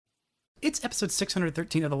It's episode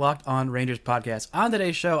 613 of the Locked On Rangers podcast. On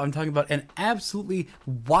today's show, I'm talking about an absolutely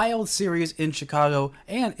wild series in Chicago,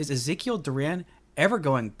 and is Ezekiel Duran ever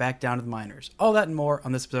going back down to the minors? All that and more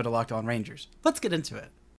on this episode of Locked On Rangers. Let's get into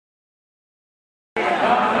it.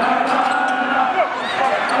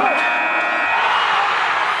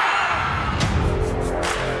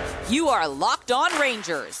 You are Locked On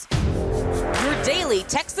Rangers, your daily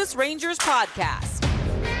Texas Rangers podcast.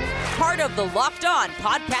 Part of the Locked On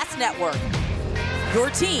Podcast Network, your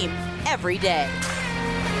team every day.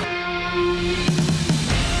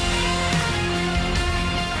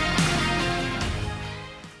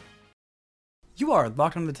 You are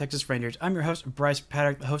Locked On the Texas Rangers. I'm your host, Bryce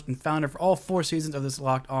Paddock, the host and founder for all 4 seasons of this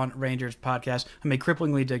Locked On Rangers podcast. I'm a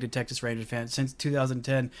cripplingly addicted Texas Rangers fan since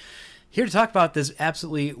 2010. Here to talk about this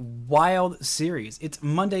absolutely wild series. It's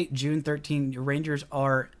Monday, June 13. Your Rangers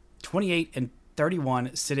are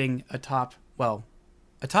 28-31, sitting atop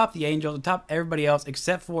the Angels, atop everybody else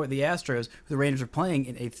except for the Astros, who the Rangers are playing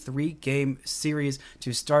in a 3-game series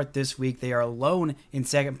to start this week. They are alone in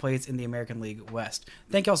second place in the American League West.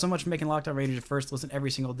 Thank you all so much for making Locked On Rangers your first listen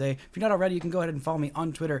every single day. If you're not already, you can go ahead and follow me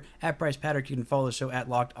on Twitter at Bryce Paddock. You can follow the show at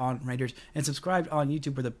Locked On Rangers and subscribe on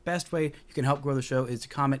YouTube, where the best way you can help grow the show is to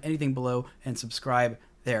comment anything below and subscribe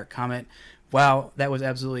there. Comment, wow, that was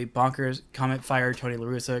absolutely bonkers. Comment, fire Tony La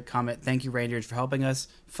Russa. Comment, thank you, Rangers, for helping us.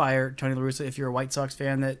 Fire Tony La Russa if you're a White Sox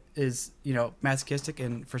fan that is, masochistic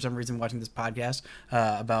and for some reason watching this podcast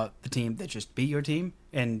about the team that just beat your team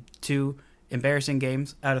in 2 embarrassing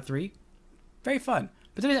games out of 3. Very fun.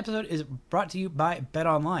 But today's episode is brought to you by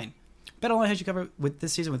BetOnline. BetOnline has you covered with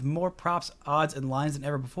this season with more props, odds, and lines than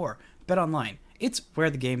ever before. BetOnline, it's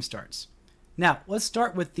where the game starts. Now, let's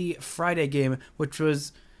start with the Friday game, which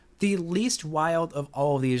was the least wild of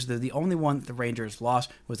all of these. The only one that the Rangers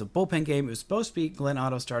lost was a bullpen game. It was supposed to be Glenn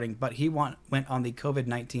Otto starting, but he went on the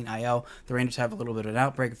COVID-19 IL. The Rangers have a little bit of an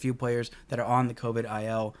outbreak, a few players that are on the COVID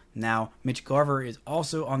IL now. Mitch Garver is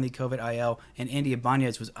also on the COVID IL, and Andy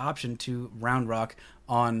Ibanez was optioned to Round Rock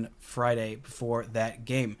on Friday before that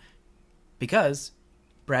game because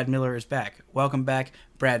Brad Miller is back. Welcome back,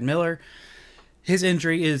 Brad Miller. His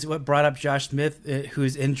injury is what brought up Josh Smith,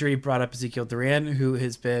 whose injury brought up Ezekiel Duran, who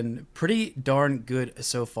has been pretty darn good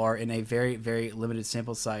so far in a very, very limited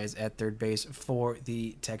sample size at third base for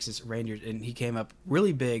the Texas Rangers. And he came up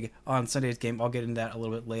really big on Sunday's game. I'll get into that a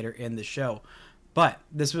little bit later in the show. But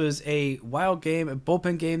this was a wild game, a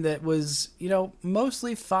bullpen game that was,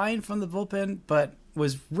 mostly fine from the bullpen, but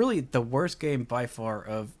was really the worst game by far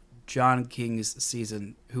of John King's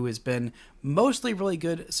season, who has been mostly really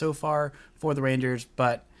good so far for the Rangers,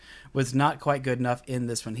 but was not quite good enough in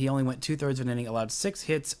this one. He only went 2/3 of an inning, allowed 6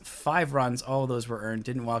 hits, 5 runs. All of those were earned,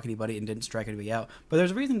 didn't walk anybody, and didn't strike anybody out. But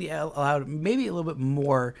there's a reason he allowed maybe a little bit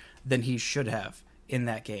more than he should have in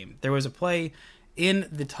that game. There was a play in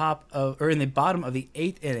the bottom of the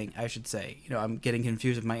 8th inning, I should say. I'm getting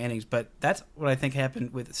confused with my innings, but that's what I think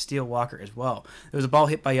happened with Steele Walker as well. There was a ball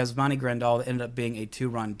hit by Yasmani Grandal that ended up being a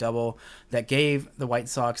 2-run double that gave the White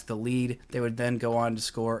Sox the lead. They would then go on to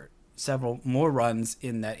score several more runs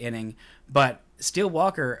in that inning, but Steele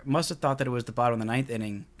Walker must have thought that it was the bottom of the 9th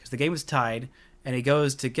inning because the game was tied, and he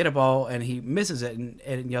goes to get a ball and he misses it, and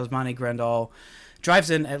Yasmani Grandal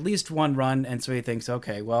drives in at least 1 run, and so he thinks,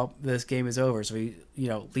 okay, well, this game is over. So he,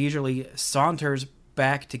 leisurely saunters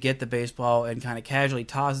back to get the baseball and kind of casually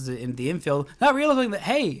tosses it into the infield, not realizing that,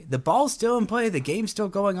 hey, the ball's still in play, the game's still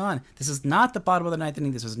going on. This is not the bottom of the 9th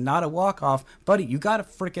inning. This was not a walk-off. Buddy, you got to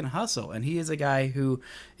freaking hustle. And he is a guy who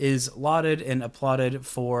is lauded and applauded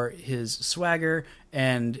for his swagger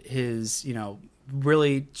and his,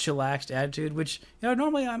 really chillaxed attitude, which,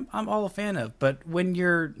 normally I'm all a fan of. But when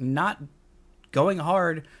you're not going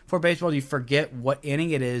hard for baseball, you forget what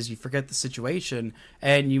inning it is, you forget the situation,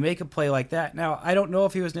 and you make a play like that. Now, I don't know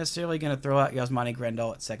if he was necessarily going to throw out Yasmani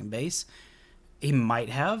Grandal at second base. He might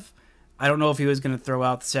have. I don't know if he was going to throw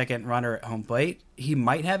out the second runner at home plate. He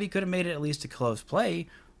might have. He could have made it at least a close play.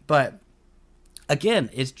 But, again,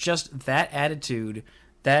 it's just that attitude,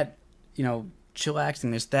 that,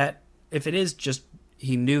 chillaxingness, that if it is just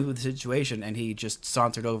he knew the situation and he just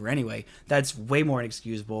sauntered over anyway, that's way more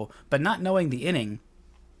inexcusable. But not knowing the inning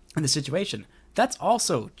and the situation, that's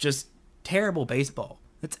also just terrible baseball.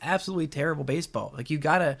 That's absolutely terrible baseball. Like, you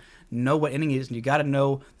got to know what inning it is, and you got to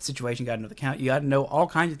know the situation, you got to know the count, you got to know all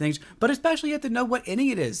kinds of things, but especially you have to know what inning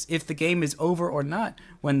it is, if the game is over or not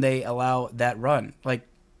when they allow that run. Like,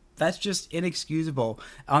 that's just inexcusable.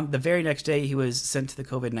 On the very next day, he was sent to the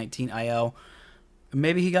COVID-19 IL.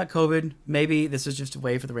 Maybe he got COVID. Maybe this is just a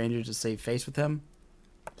way for the Rangers to save face with him.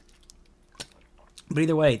 But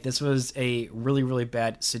either way, this was a really, really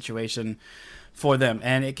bad situation for them.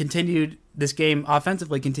 And it continued, this game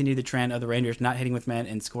offensively continued the trend of the Rangers not hitting with men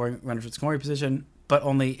and scoring runners with scoring position, but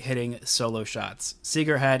only hitting solo shots.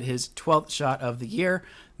 Seager had his 12th shot of the year,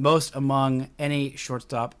 most among any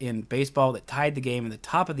shortstop in baseball, that tied the game in the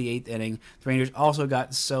top of the 8th inning. The Rangers also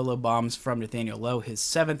got solo bombs from Nathaniel Lowe, his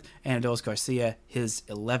 7th, and Adolis Garcia, his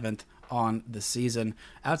 11th on the season.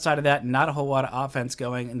 Outside of that, not a whole lot of offense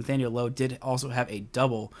going. And Nathaniel Lowe did also have a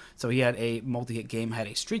double, so he had a multi-hit game, had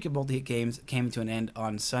a streak of multi-hit games, came to an end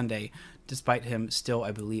on Sunday, despite him still,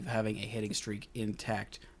 I believe, having a hitting streak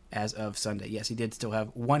intact as of Sunday. Yes, he did still have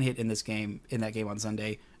one hit in that game on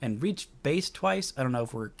Sunday, and reached base twice. I don't know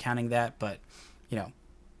if we're counting that, but,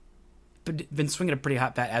 been swinging a pretty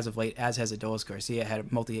hot bat as of late, as has Adolis Garcia. Had a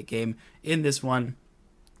multi-hit game in this one.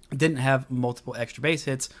 Didn't have multiple extra base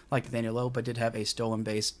hits like Nathaniel Lowe, but did have a stolen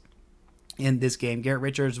base in this game. Garrett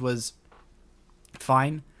Richards was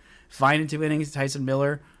fine in 2 innings. Tyson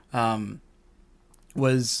Miller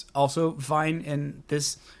was also fine in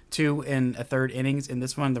this 2 and a third innings. In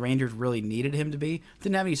this one, the Rangers really needed him to be.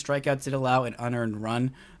 Didn't have any strikeouts, did allow an unearned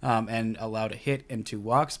run and allowed a hit and 2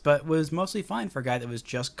 walks, but was mostly fine for a guy that was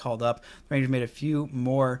just called up. The Rangers made a few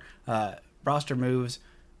more roster moves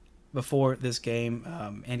before this game.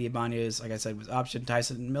 Andy Ibanez, like I said, was optioned.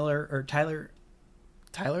 Tyson Miller. I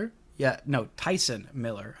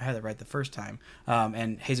had that right the first time.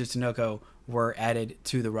 And Jesus Tinoco were added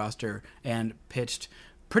to the roster and pitched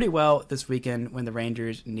pretty well this weekend when the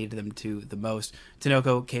Rangers needed them to the most.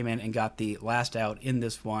 Tinoco came in and got the last out in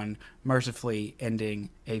this one, mercifully ending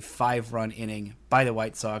a 5-run inning by the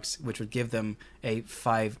White Sox, which would give them a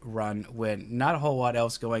 5-run win. Not a whole lot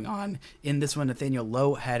else going on in this one. Nathaniel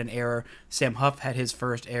Lowe had an error. Sam Huff had his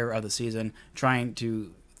first error of the season, trying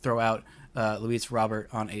to throw out Luis Robert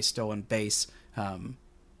on a stolen base,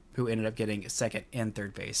 who ended up getting second and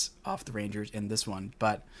third base off the Rangers in this one.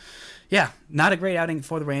 But yeah, not a great outing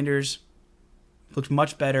for the Rangers. Looked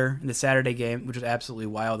much better in the Saturday game, which was absolutely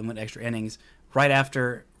wild, and went extra innings right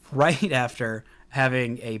after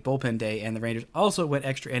having a bullpen day. And the Rangers also went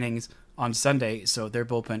extra innings on Sunday, so their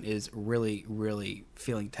bullpen is really, really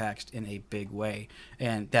feeling taxed in a big way.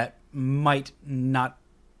 And that might not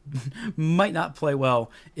play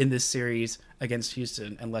well in this series against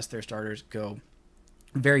Houston unless their starters go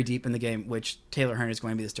very deep in the game, which Taylor Hearn is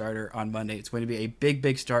going to be the starter on Monday. It's going to be a big,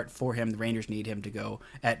 big start for him. The Rangers need him to go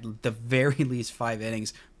at the very least 5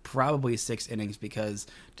 innings, probably 6 innings, because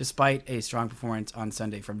despite a strong performance on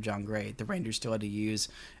Sunday from John Gray, the Rangers still had to use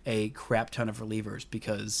a crap ton of relievers,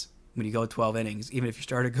 because when you go 12 innings, even if your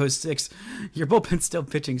starter goes 6, your bullpen's still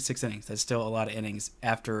pitching 6 innings. That's still a lot of innings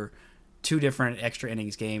after 2 different extra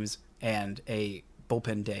innings games and a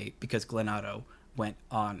bullpen day because Glenn Otto went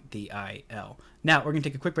on the IL. Now, we're going to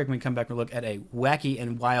take a quick break. When we come back, we'll look at a wacky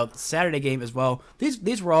and wild Saturday game as well.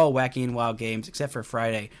 These were all wacky and wild games, except for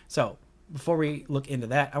Friday. So, before we look into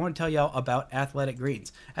that, I want to tell y'all about Athletic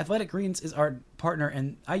Greens. Athletic Greens is our partner,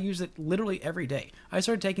 and I use it literally every day. I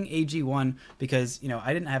started taking AG1 because,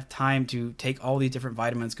 I didn't have time to take all these different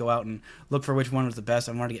vitamins, go out and look for which one was the best.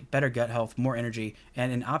 I wanted to get better gut health, more energy,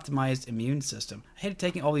 and an optimized immune system. I hated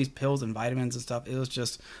taking all these pills and vitamins and stuff. It was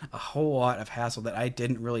just a whole lot of hassle that I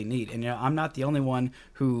didn't really need. And, I'm not the only one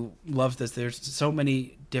who loves this. There's so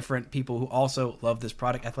many different people who also love this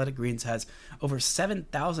product. Athletic Greens has over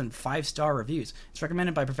 7,000 5-star reviews. It's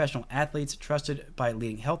recommended by professional athletes, trusted by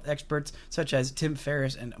leading health experts such as Tim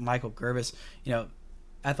Ferriss and Michael Gervais.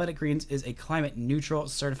 Athletic Greens is a climate neutral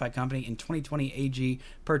certified company. In 2020, AG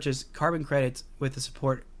purchased carbon credits with the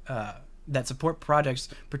support that support projects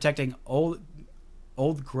protecting old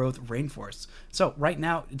growth rainforests. So right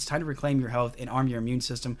now, it's time to reclaim your health and arm your immune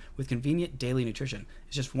system with convenient daily nutrition.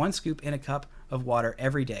 It's just 1 scoop in a cup of water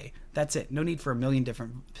every day. That's it. No need for a million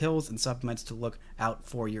different pills and supplements to look out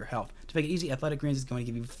for your health. To make it easy, Athletic Greens is going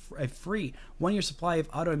to give you a free 1-year supply of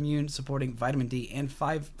autoimmune supporting vitamin D and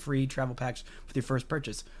 5 free travel packs with your first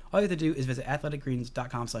purchase. All you have to do is visit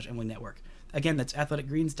athleticgreens.com/MLNetwork. Again, that's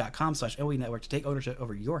athleticgreens.com/MLNetwork to take ownership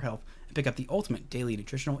over your health and pick up the ultimate daily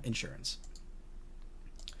nutritional insurance.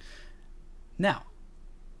 Now,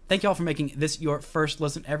 thank you all for making this your first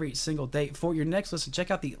listen every single day. For your next listen,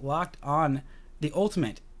 check out the Locked On, the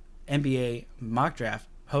Ultimate NBA Mock Draft,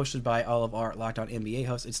 hosted by all of our Locked On NBA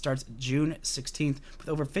hosts. It starts June 16th with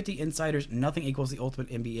over 50 insiders. Nothing equals the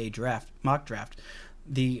Ultimate NBA Draft Mock Draft.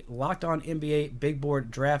 The Locked On NBA Big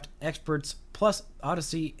Board Draft experts plus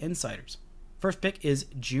Odyssey insiders. First pick is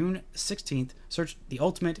June 16th. Search the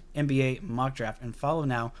Ultimate NBA Mock Draft and follow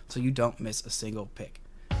now so you don't miss a single pick.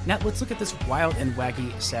 Now, let's look at this wild and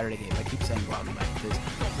wacky Saturday game. I keep saying wild and wacky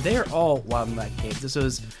because they're all wild and wacky games. This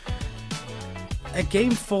was a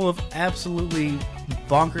game full of absolutely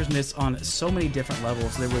bonkersness on so many different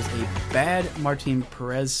levels. There was a bad Martin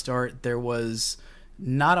Perez start. There was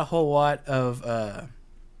not a whole lot of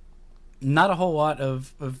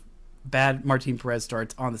bad Martin Perez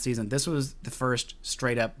starts on the season. This was the first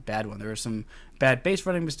straight up bad one. There were some bad base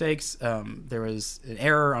running mistakes. There was an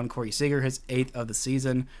error on Corey Seager, his 8th of the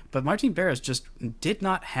season. But Martin Perez just did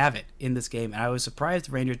not have it in this game, and I was surprised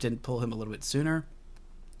the Rangers didn't pull him a little bit sooner.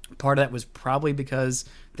 Part of that was probably because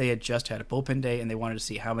they had just had a bullpen day and they wanted to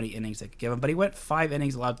see how many innings they could give him. But he went 5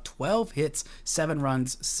 innings, allowed 12 hits, 7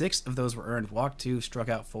 runs, 6 of those were earned, walked 2, struck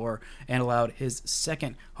out 4, and allowed his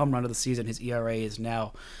 2nd home run of the season. His ERA is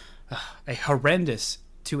now a horrendous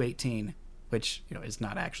 2.18, which is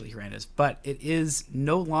not actually horrendous, but it is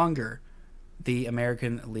no longer the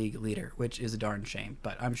American League leader, which is a darn shame.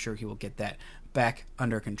 But I'm sure he will get that back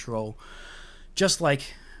under control, just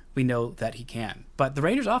like we know that he can. But the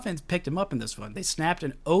Rangers offense picked him up in this one. They snapped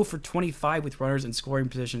an 0 for 25 with runners in scoring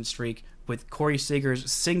position streak with Corey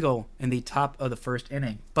Seager's single in the top of the first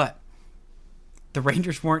inning. But the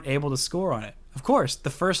Rangers weren't able to score on it. Of course, the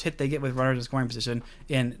first hit they get with runners in scoring position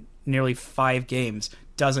in nearly 5 games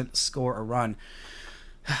doesn't score a run.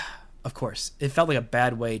 Of course, it felt like a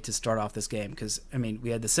bad way to start off this game because, we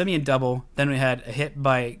had the Semien double, then we had a hit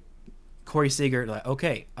by Corey Seager. Like,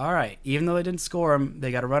 okay, all right, even though they didn't score him,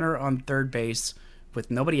 they got a runner on third base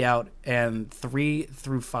with nobody out and 3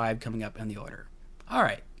 through 5 coming up in the order. All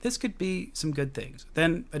right, this could be some good things.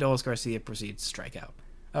 Then Adolis Garcia proceeds to strike out.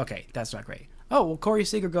 Okay, that's not great. Oh, well, Corey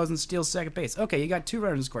Seager goes and steals second base. Okay, you got 2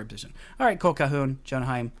 runners in scoring position. All right, Cole Calhoun, Jonah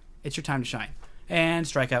Heim, it's your time to shine. And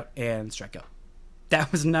strike out and strike out.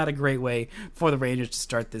 That was not a great way for the Rangers to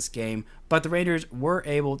start this game, but the Rangers were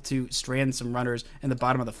able to strand some runners in the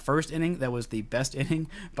bottom of the first inning. That was the best inning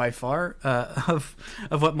by far of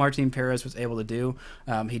what Martin Perez was able to do.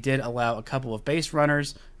 He did allow a couple of base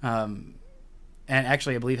runners, and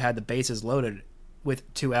actually I believe had the bases loaded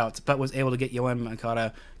with 2 outs, but was able to get Yoan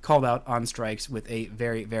Moncada called out on strikes with a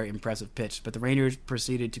very, very impressive pitch. But the Rangers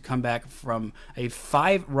proceeded to come back from a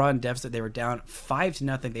 5-run deficit. They were down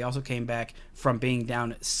 5-0. They also came back from being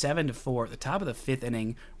down 7-4. The top of the 5th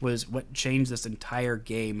inning was what changed this entire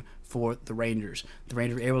game for the Rangers. The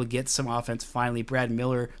Rangers were able to get some offense finally. Brad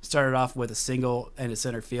Miller started off with a single into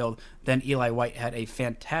center field. Then Eli White had a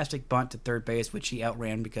fantastic bunt to third base, which he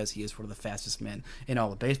outran because he is one of the fastest men in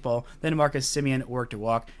all of baseball. Then Marcus Semien worked a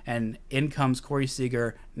walk, and in comes Corey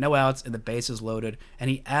Seager, no outs, and the bases loaded, and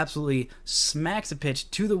he absolutely smacks a pitch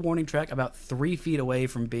to the warning track about 3 feet away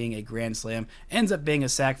from being a grand slam. Ends up being a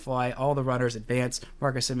sac fly. All the runners advance.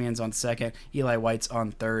 Marcus Semien's on second, Eli White's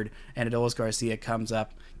on third, and Adolis Garcia comes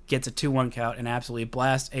up, gets a 2-1 count, and absolutely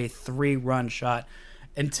blasts a 3-run shot.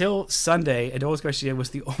 Until Sunday, Adolis Garcia was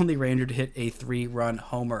the only Ranger to hit a 3-run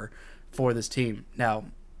homer for this team. Now,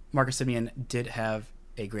 Marcus Semien did have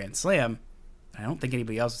a grand slam. I don't think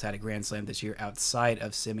anybody else has had a grand slam this year outside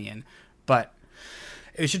of Semien, but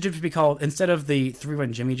it should just be called, instead of the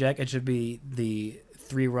 3-run Jimmy Jack, it should be the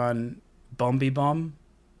 3-run Bombi Bomb,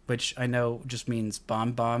 which I know just means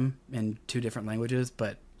bomb in 2 different languages,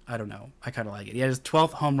 but I don't know. I kind of like it. He had his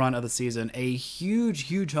 12th home run of the season, a huge,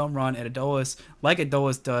 huge home run at Adolis, like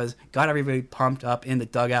Adolis does, got everybody pumped up in the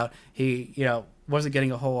dugout. He, wasn't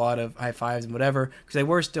getting a whole lot of high fives and whatever because they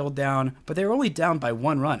were still down, but they were only down by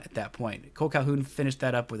 1 run at that point. Cole Calhoun finished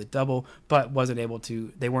that up with a double, but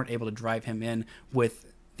they weren't able to drive him in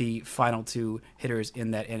with the final 2 hitters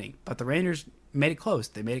in that inning. But the Rangers made it close.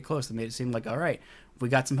 They made it seem like, all right, we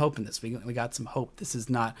got some hope in this. We got some hope. This is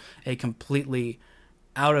not a completely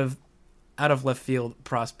out of left field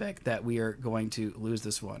prospect that we are going to lose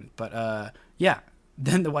this one. But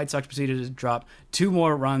then the White Sox proceeded to drop 2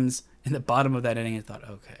 more runs in the bottom of that inning. I thought,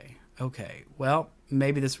 okay, well,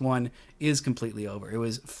 maybe this one is completely over. It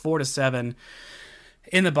was 4-7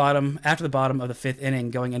 in the bottom, after the bottom of the 5th inning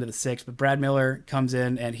going into the 6th, but Brad Miller comes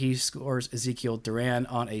in and he scores Ezekiel Duran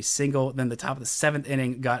on a single. Then the top of the 7th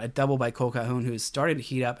inning got a double by Cole Calhoun, who's starting to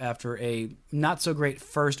heat up after a not so great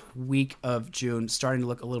first week of June, starting to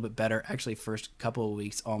look a little bit better. Actually, first couple of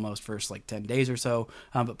weeks, almost first 10 days or so.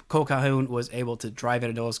 But Cole Calhoun was able to drive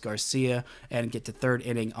in Adolis Garcia and get to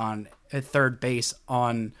third base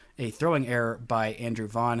on a throwing error by Andrew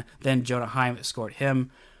Vaughn. Then Jonah Heim scored him.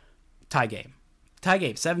 Tie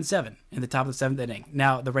game, 7-7 in the top of the 7th inning.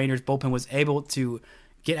 Now, the Rangers bullpen was able to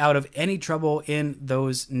get out of any trouble in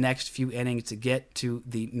those next few innings to get to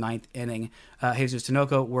the 9th inning. Jesus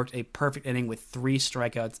Tinoco worked a perfect inning with 3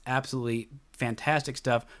 strikeouts. Absolutely fantastic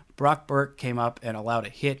stuff. Brock Burke came up and allowed a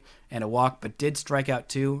hit and a walk, but did strike out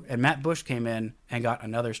 2. And Matt Bush came in and got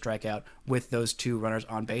another strikeout with those 2 runners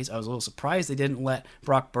on base. I was a little surprised they didn't let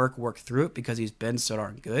Brock Burke work through it because he's been so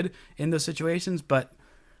darn good in those situations. But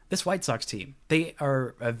this White Sox team, they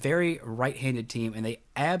are a very right-handed team, and they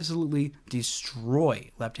absolutely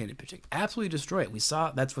destroy left-handed pitching. Absolutely destroy it. We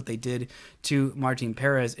saw that's what they did to Martin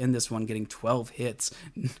Perez in this one, getting 12 hits,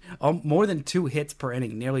 more than 2 hits per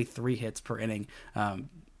inning, nearly 3 hits per inning.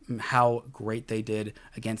 How great they did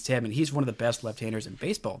against him, and he's one of the best left-handers in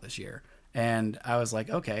baseball this year. And I was like,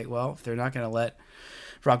 okay, well, if they're not going to let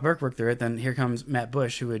Brock Burke work through it, then here comes Matt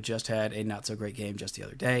Bush, who had just had a not-so-great game just the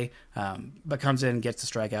other day, but comes in, gets the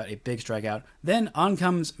strikeout, a big strikeout. Then on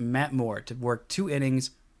comes Matt Moore to work 2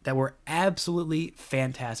 innings that were absolutely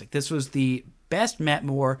fantastic. This was the best Matt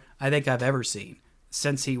Moore I think I've ever seen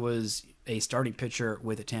since he was a starting pitcher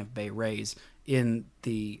with the Tampa Bay Rays in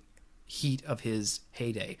the heat of his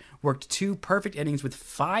heyday. Worked 2 perfect innings with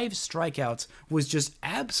 5 strikeouts, was just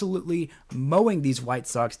absolutely mowing these White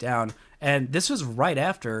Sox down. And this was right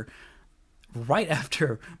after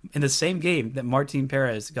in the same game that Martin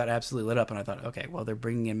Perez got absolutely lit up. And I thought, okay, well, they're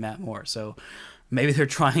bringing in Matt Moore, so maybe they're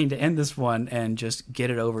trying to end this one and just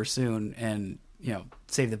get it over soon and,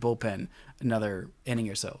 save the bullpen another inning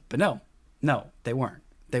or so. But no, they weren't.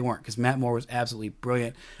 They weren't, because Matt Moore was absolutely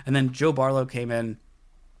brilliant. And then Joe Barlow came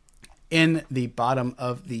in the bottom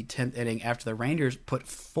of the 10th inning after the Rangers put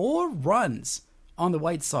 4 runs on the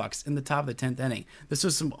White Sox in the top of the 10th inning. This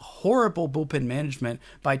was some horrible bullpen management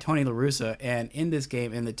by Tony La Russa, and in this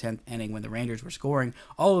game, in the 10th inning, when the Rangers were scoring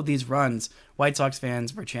all of these runs, White Sox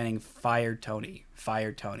fans were chanting, "Fire Tony,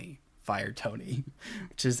 fire Tony, fire Tony,"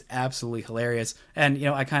 which is absolutely hilarious. And,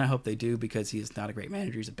 I kind of hope they do, because he's not a great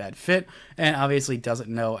manager. He's a bad fit, and obviously doesn't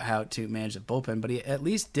know how to manage the bullpen, but he at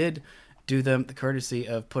least did do them the courtesy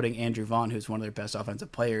of putting Andrew Vaughn, who's one of their best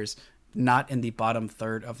offensive players, not in the bottom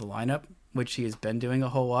third of the lineup, which he has been doing a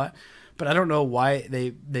whole lot. But I don't know why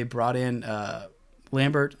they brought in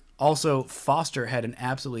Lambert. Also, Foster had an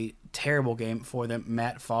absolutely terrible game for them.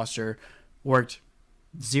 Matt Foster worked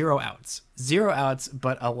 0 outs,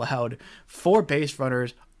 but allowed 4 base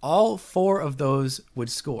runners. All 4 of those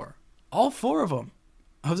would score. All 4 of them.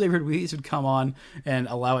 Jose Ruiz would come on and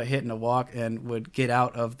allow a hit and a walk and would get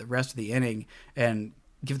out of the rest of the inning and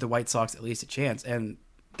give the White Sox at least a chance. And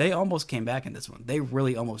they almost came back in this one. They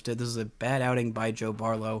really almost did. This is a bad outing by Joe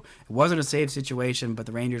Barlow. It wasn't a save situation, but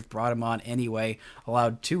the Rangers brought him on anyway,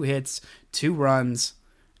 allowed 2 hits, 2 runs,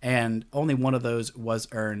 and only one of those was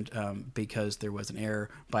earned because there was an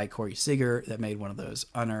error by Corey Seager that made one of those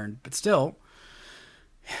unearned. But still,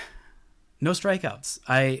 no strikeouts.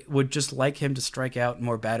 I would just like him to strike out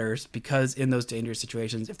more batters, because in those dangerous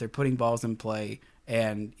situations, if they're putting balls in play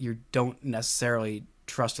and you don't necessarily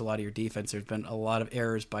trust a lot of your defense, there's been a lot of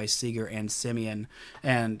errors by Seager and Semien,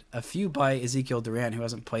 and a few by Ezekiel Duran, who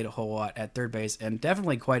hasn't played a whole lot at third base, and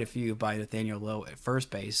definitely quite a few by Nathaniel Lowe at first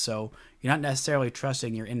base. So you're not necessarily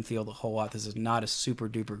trusting your infield a whole lot. This is not a super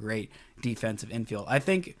duper great defensive infield. I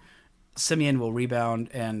think Semien will rebound,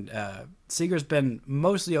 and Seager's been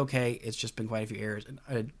mostly okay. It's just been quite a few errors.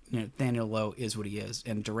 And Nathaniel Lowe is what he is,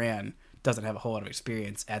 and Duran doesn't have a whole lot of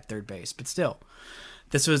experience at third base. But still,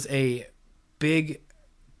 this was a big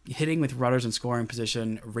hitting with runners in scoring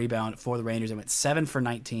position rebound for the Rangers. They went 7 for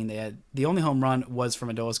 19. They had the only home run was from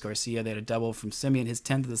Adolis Garcia. They had a double from Semien, his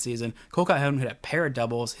 10th of the season. Cole Calhoun had a pair of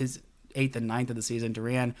doubles, his 8th and 9th of the season.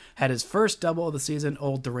 Duran had his first double of the season.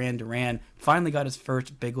 Old Duran finally got his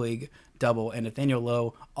first big league double, and Nathaniel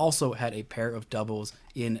Lowe also had a pair of doubles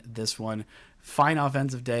in this one. Fine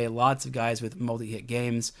offensive day. Lots of guys with multi-hit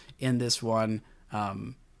games in this one.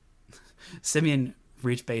 Semien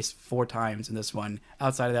reached base 4 times in this one.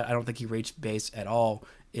 Outside of that, I don't think he reached base at all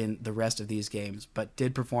in the rest of these games, but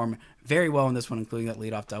did perform very well in this one, including that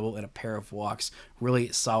leadoff double and a pair of walks.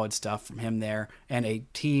 Really solid stuff from him there, and a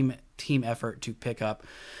team effort to pick up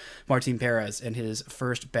Martin Perez in his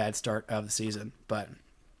first bad start of the season. But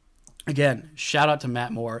again, shout out to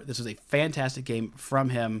Matt Moore. This was a fantastic game from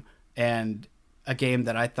him, and a game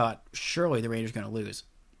that I thought surely the Rangers were going to lose,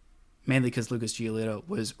 mainly because Lucas Giolito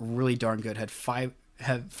was really darn good. Had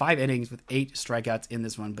five innings with 8 strikeouts in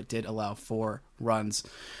this one, but did allow 4 runs.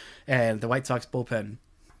 And the White Sox bullpen,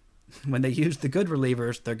 when they used the good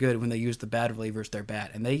relievers, they're good. When they used the bad relievers, they're bad.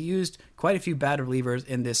 And they used quite a few bad relievers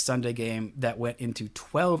in this Sunday game that went into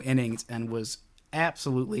 12 innings and was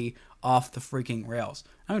absolutely off the freaking rails.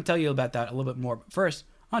 I'm going to tell you about that a little bit more. But first,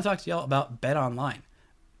 I want to talk to y'all about BetOnline.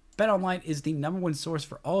 BetOnline is the #1 source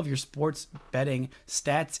for all of your sports betting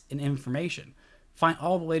stats and information. Find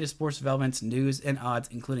all the latest sports developments, news, and odds,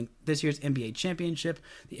 including this year's NBA championship,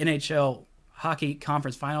 the NHL Hockey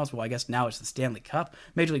Conference Finals. Well, I guess now it's the Stanley Cup,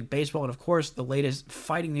 Major League Baseball, and of course, the latest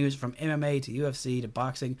fighting news from MMA to UFC to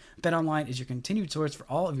boxing. BetOnline is your continued source for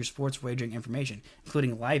all of your sports wagering information,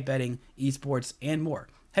 including live betting, esports, and more.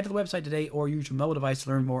 Head to the website today or use your mobile device to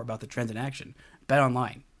learn more about the trends in action.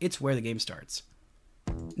 BetOnline, it's where the game starts.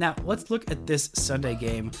 Now, let's look at this Sunday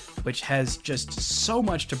game, which has just so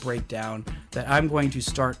much to break down that I'm going to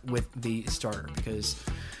start with the starter, because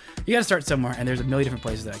you got to start somewhere, and there's a million different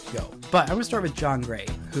places that I could go. But I'm going to start with Jon Gray,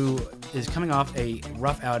 who is coming off a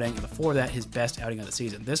rough outing, and before that, his best outing of the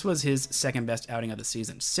season. This was his second best outing of the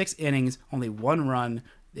season. 6 innings, only 1 run.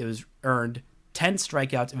 It was earned, 10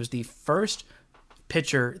 strikeouts. It was the first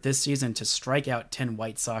pitcher this season to strike out 10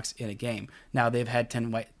 White Sox in a game. Now, they've had 10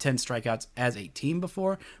 strikeouts as a team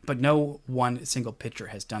before, but no one single pitcher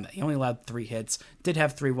has done that. He only allowed 3 hits, did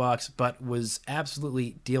have 3 walks, but was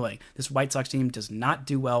absolutely dealing. This White Sox team does not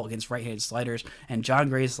do well against right-handed sliders, and Jon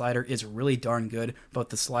Gray's slider is really darn good, both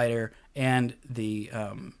the slider and the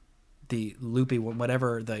loopy one,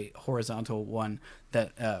 whatever the horizontal one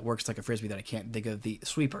that works like a frisbee that I can't think of, the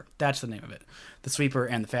sweeper. That's the name of it. The sweeper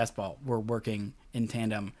and the fastball were working in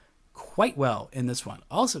tandem quite well in this one.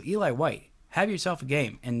 Also, Eli White, have yourself a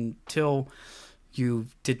game until you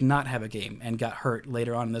did not have a game and got hurt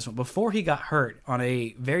later on in this one. Before he got hurt on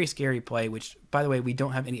a very scary play, which, by the way, we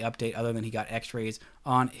don't have any update other than he got x-rays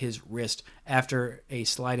on his wrist after a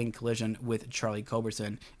sliding collision with Charlie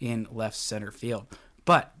Culberson in left center field.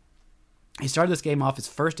 But he started this game off, his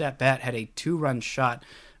first at-bat, had a 2-run shot,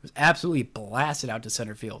 was absolutely blasted out to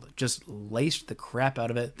center field, just laced the crap out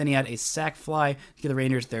of it. Then he had a sac fly to give the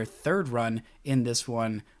Rangers their 3rd run in this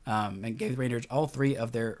one, and gave the Rangers all 3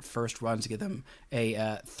 of their first runs to give them a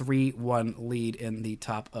 3-1 lead in the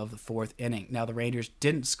top of the 4th inning. Now, the Rangers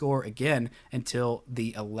didn't score again until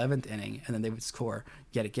the 11th inning, and then they would score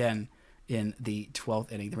yet again in the 12th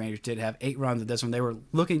inning. The Rangers did have 8 runs in this one. They were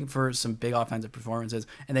looking for some big offensive performances,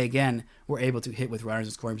 and they again were able to hit with runners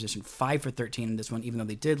in scoring position, 5 for 13 in this one, even though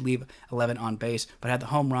they did leave 11 on base, but had the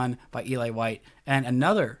home run by Eli White, and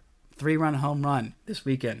another 3-run home run this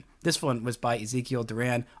weekend. This one was by Ezekiel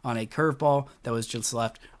Duran on a curveball that was just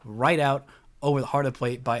left right out over the heart of the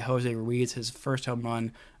plate by Jose Ruiz, his first home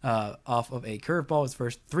run off of a curveball, his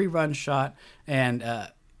first 3-run shot, and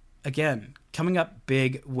again, coming up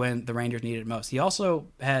big when the Rangers needed it most. He also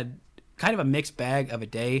had kind of a mixed bag of a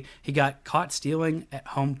day. He got caught stealing at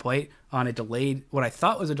home plate on a delayed, what I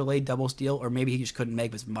thought was a delayed double steal, or maybe he just couldn't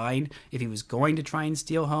make up his mind if he was going to try and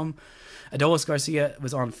steal home. Adolis Garcia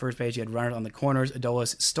was on first base. He had runners on the corners.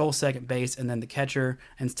 Adolis stole second base, and then the catcher,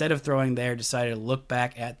 instead of throwing there, decided to look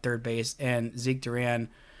back at third base, and Zeke Duran,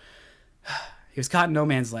 he was caught in no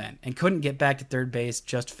man's land and couldn't get back to third base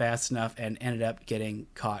just fast enough and ended up getting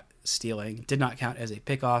caught stealing. Did not count as a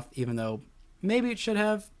pickoff, even though maybe it should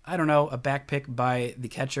have. I don't know, a back pick by the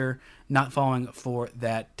catcher, not falling for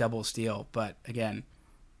that double steal. But again,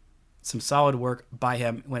 some solid work by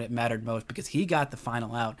him when it mattered most, because he got the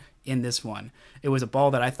final out in this one. It was a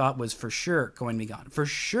ball that I thought was for sure going to be gone. For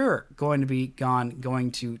sure going to be gone,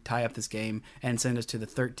 going to tie up this game and send us to the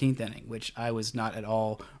 13th inning, which I was not at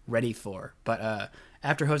all ready for. But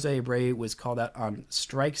after Jose Abreu was called out on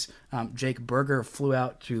strikes, Jake Burger flew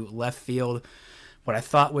out to left field. What I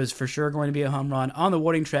thought was for sure going to be a home run. On the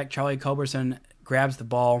warning track, Charlie Culberson grabs the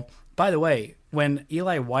ball. By the way, when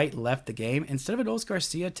Eli White left the game, instead of Adolis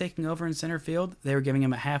Garcia taking over in center field, they were giving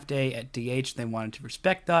him a half day at DH. They wanted to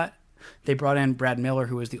respect that. They brought in Brad Miller,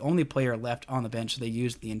 who was the only player left on the bench, so they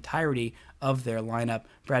used the entirety of their lineup.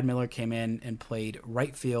 Brad Miller came in and played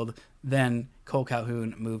right field. Then Cole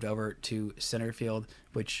Calhoun moved over to center field,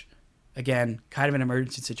 which, again, kind of an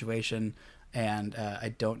emergency situation, and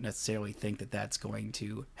I don't necessarily think that that's going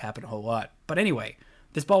to happen a whole lot. But anyway,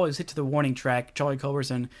 this ball was hit to the warning track. Charlie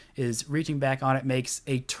Culberson is reaching back on it, makes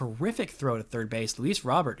a terrific throw to third base. Luis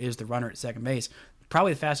Robert is the runner at second base,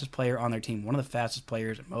 probably the fastest player on their team, one of the fastest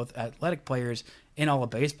players, most athletic players in all of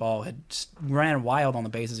baseball, had ran wild on the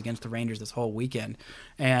bases against the Rangers this whole weekend.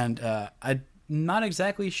 And I'm not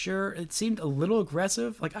exactly sure. It seemed a little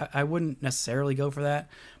aggressive. Like, I wouldn't necessarily go for that.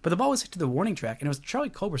 But the ball was hit to the warning track, and it was Charlie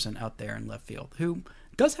Culberson out there in left field, who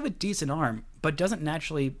does have a decent arm, but doesn't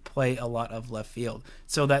naturally play a lot of left field.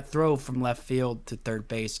 So that throw from left field to third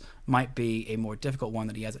base might be a more difficult one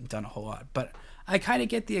that he hasn't done a whole lot. But I kind of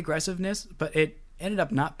get the aggressiveness, but it ended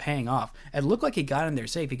up not paying off. It looked like he got in there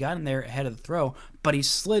safe. He got in there ahead of the throw, but he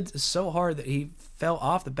slid so hard that he fell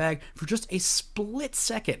off the bag for just a split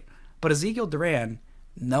second. But Ezekiel Duran,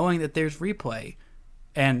 knowing that there's replay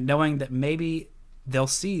and knowing that maybe they'll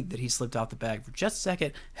see that he slipped off the bag for just a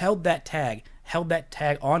second, held that tag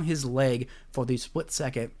on his leg for the split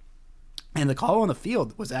second, And the call on the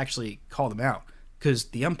field was actually called him out because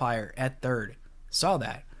the umpire at third saw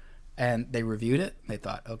that and they reviewed it. They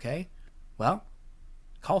thought, okay, well,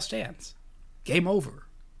 call stands. Game over.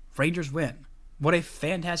 Rangers win. What a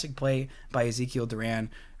fantastic play by Ezekiel Duran,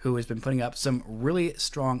 who has been putting up some really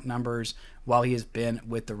strong numbers while he has been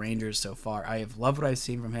with the Rangers so far. I have loved what I've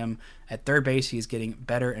seen from him. At third base, he's getting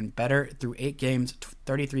better and better. Through 8 games,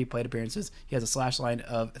 33 plate appearances, he has a slash line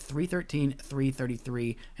of .313,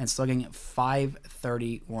 .333, and slugging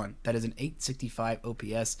 .531. That is an .865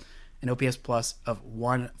 OPS, an OPS plus of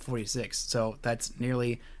 146. So that's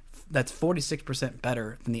 46%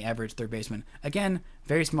 better than the average third baseman. Again,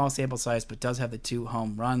 very small sample size, but does have the 2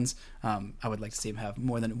 home runs. I would like to see him have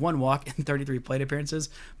more than 1 walk in 33 plate appearances,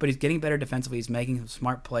 but he's getting better defensively. He's making some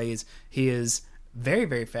smart plays. He is very,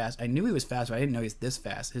 very fast. I knew he was fast, but I didn't know he's this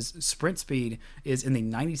fast. His sprint speed is in the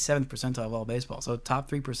 97th percentile of all baseball, so top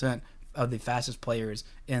 3% of the fastest players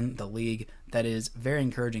in the league. That is very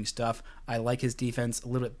encouraging stuff. I like his defense a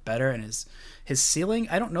little bit better, and his ceiling,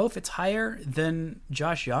 I don't know if it's higher than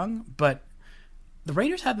Josh Young, but the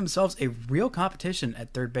Rangers have themselves a real competition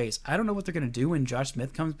at third base. I don't know what they're going to do when Josh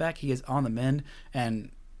Smith comes back. He is on the mend,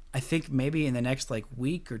 and I think maybe in the next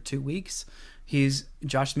week or 2 weeks,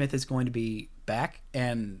 Josh Smith is going to be back,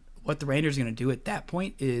 and what the Rangers are going to do at that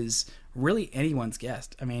point is really anyone's guess.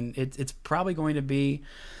 I mean, it's probably going to be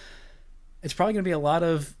a lot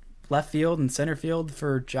of left field and center field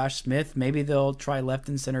for Josh Smith. Maybe they'll try left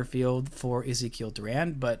and center field for Ezekiel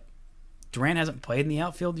Duran, but Duran hasn't played in the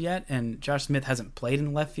outfield yet, and Josh Smith hasn't played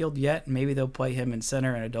in left field yet. Maybe they'll play him in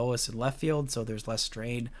center and Adolis in left field, so there's less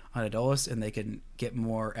strain on Adolis, and they can get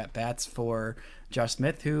more at-bats for Josh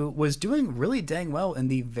Smith, who was doing really dang well in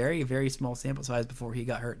the very, very small sample size before he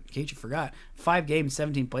got hurt. In case you forgot, 5 games,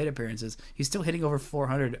 17 plate appearances. He's still hitting over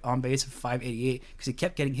 400 on base of .588 because he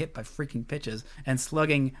kept getting hit by freaking pitches and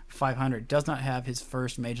slugging .500. Does not have his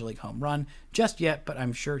first major league home run just yet, but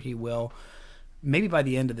I'm sure he will. Maybe by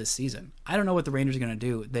the end of this season. I don't know what the Rangers are going to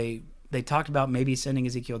do. They talked about maybe sending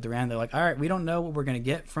Ezekiel Duran. They're like, all right, we don't know what we're going to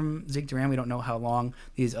get from Zeke Duran. We don't know how long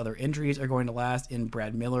these other injuries are going to last in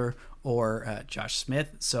Brad Miller or Josh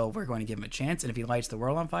Smith. So we're going to give him a chance. And if he lights the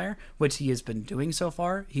world on fire, which he has been doing so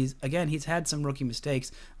far, he's had some rookie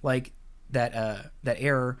mistakes like that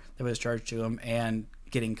error that was charged to him and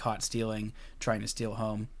getting caught trying to steal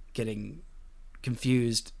home, getting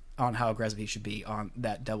confused on how aggressive he should be on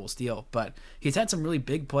that double steal. But he's had some really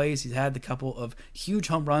big plays. He's had a couple of huge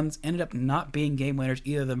home runs, ended up not being game winners,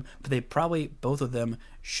 either of them, but they probably, both of them,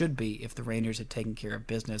 should be if the Rangers had taken care of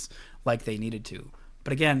business like they needed to.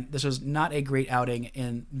 But again, this was not a great outing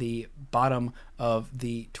in the bottom of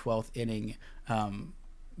the 12th inning. In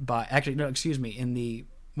the,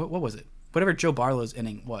 what was it? Whatever Joe Barlow's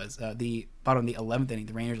inning was, the bottom of the 11th inning,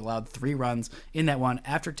 the Rangers allowed 3 runs in that one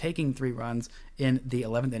after taking 3 runs in the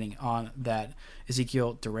 11th inning on that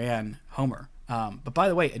Ezekiel Duran homer. But by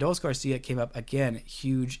the way, Adolis Garcia came up again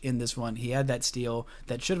huge in this one. He had that steal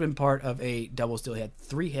that should have been part of a double steal. He had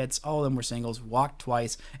 3 hits, all of them were singles, walked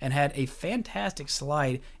twice, and had a fantastic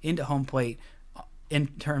slide into home plate in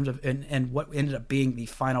terms of and what ended up being the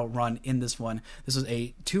final run in this one. This was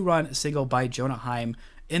a 2-run single by Jonah Heim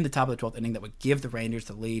in the top of the 12th inning that would give the Rangers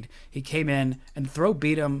the lead. He came in and the throw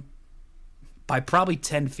beat him by probably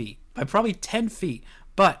 10 feet.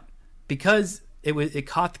 But because it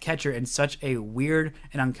caught the catcher in such a weird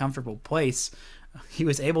and uncomfortable place, he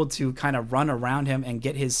was able to kind of run around him and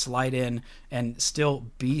get his slide in and still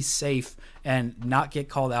be safe and not get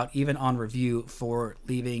called out even on review for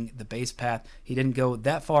leaving the base path. He didn't go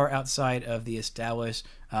that far outside of the established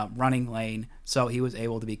running lane, so he was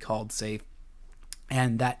able to be called safe.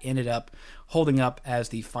 And that ended up holding up as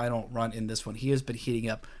the final run in this one. He has been heating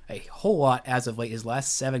up a whole lot as of late. His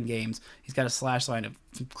last 7 games, he's got a slash line of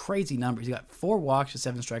some crazy numbers. He's got 4 walks to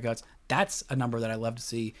 7 strikeouts. That's a number that I love to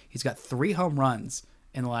see. He's got 3 home runs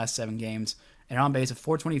in the last 7 games. And on base of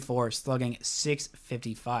 .424, slugging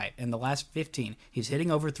 .655. In the last 15, he's hitting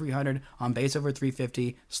over 300, on base over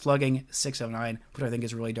 .350, slugging .609, which I think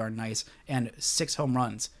is really darn nice. And 6 home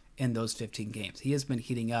runs in those 15 games. He has been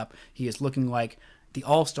heating up. He is looking like the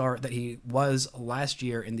all-star that he was last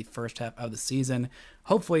year in the first half of the season.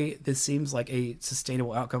 Hopefully, this seems like a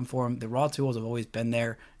sustainable outcome for him. The raw tools have always been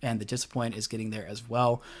there, and the discipline is getting there as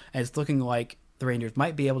well. And it's looking like the Rangers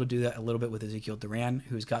might be able to do that a little bit with Ezekiel Duran,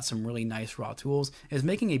 who's got some really nice raw tools, and is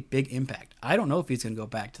making a big impact. I don't know if he's going to go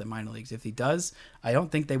back to the minor leagues. If he does, I don't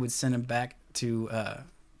think they would send him back to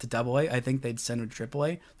Double-A. I think they'd send him to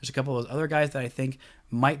Triple-A. There's a couple of those other guys that I think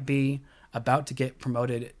might be about to get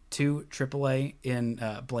promoted to AAA in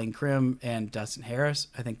Blaine Crim and Dustin Harris.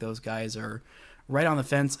 I think those guys are right on the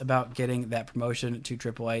fence about getting that promotion to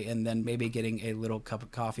AAA and then maybe getting a little cup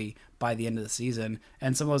of coffee by the end of the season.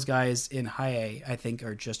 And some of those guys in high A, I think,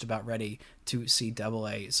 are just about ready to see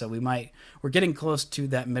AA. So we're getting close to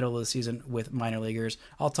that middle of the season with minor leaguers.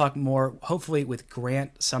 I'll talk more, hopefully, with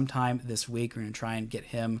Grant sometime this week. We're going to try and get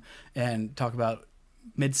him and talk about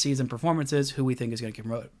mid-season performances, who we think is going to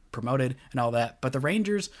get promoted and all that. But the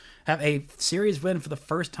Rangers have a series win for the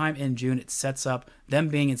first time in June. It sets up them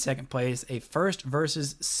being in second place, a first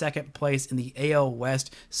versus second place in the AL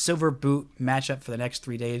West Silver Boot matchup for the next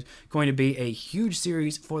 3 days. Going to be a huge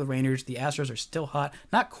series for the Rangers. The Astros are still hot,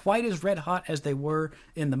 not quite as red hot as they were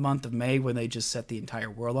in the month of May when they just set the entire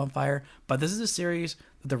world on fire. But this is a series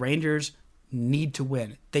that the Rangers need to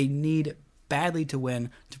win. They need badly to win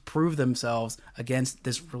to prove themselves against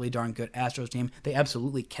this really darn good Astros team. They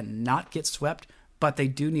absolutely cannot get swept, but they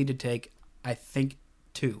do need to take, I think,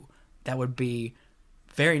 2. That would be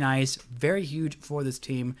very nice, very huge for this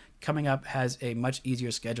team. Coming up has a much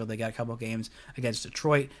easier schedule. They got a couple games against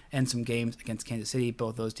Detroit and some games against Kansas City.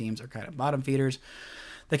 Both those teams are kind of bottom feeders.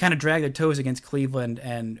 They kind of dragged their toes against Cleveland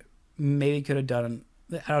and maybe could have done,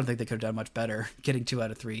 I don't think they could have done much better getting 2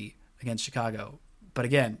 out of 3 against Chicago. But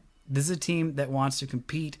again, this is a team that wants to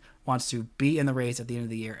compete, wants to be in the race at the end of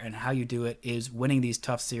the year, and how you do it is winning these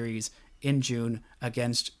tough series in June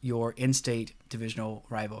against your in-state divisional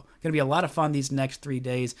rival. Going to be a lot of fun these next 3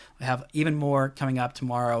 days. I have even more coming up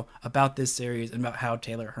tomorrow about this series and about how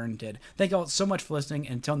Taylor Hearn did. Thank you all so much for listening.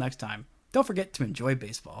 Until next time, don't forget to enjoy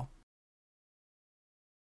baseball.